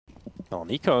Well,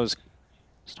 Nico's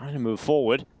starting to move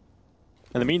forward.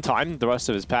 In the meantime, the rest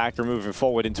of his pack are moving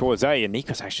forward in towards A, and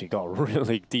Nico's actually got a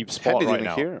really deep spot right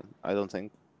now. Hear him, I don't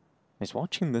think. He's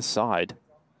watching this side.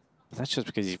 But that's just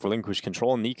because he's relinquished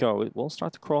control. Nico will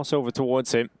start to cross over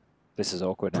towards him. This is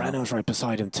awkward now. Breno's right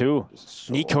beside him too.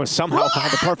 Nico has somehow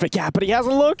found the perfect gap, but he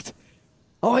hasn't looked.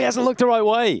 Oh, he hasn't looked the right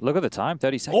way. Look at the time,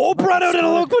 30 seconds. Oh, Breno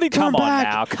didn't look when he turned back.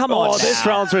 Come on now, come on. Oh, this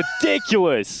round's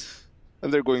ridiculous.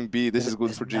 And they're going B. This is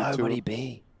good for G2. Nobody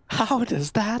B. How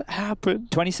does that happen?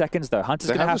 20 seconds though. Hunter's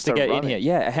going to have to get in here.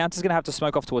 Yeah, Hunter's going to have to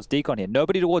smoke off towards Deacon here.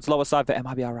 Nobody towards lower side for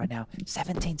MIBR right now.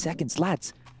 17 seconds,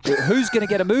 lads. Who's going to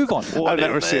get a move on? I've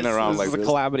never seen a round like this. This is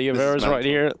a calamity of errors right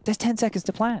here. There's 10 seconds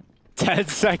to plan. 10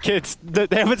 seconds. They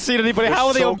haven't seen anybody. They're How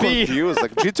are they so on B? confused.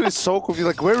 Like, G2 is so confused.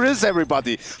 Like, where is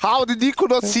everybody? How did Nico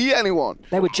not see anyone?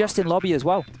 They were just in lobby as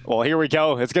well. Well, here we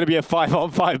go. It's going to be a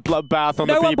 5-on-5 bloodbath on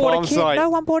the B bomb site. No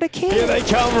one bought a kid. Here they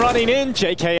come running in. JK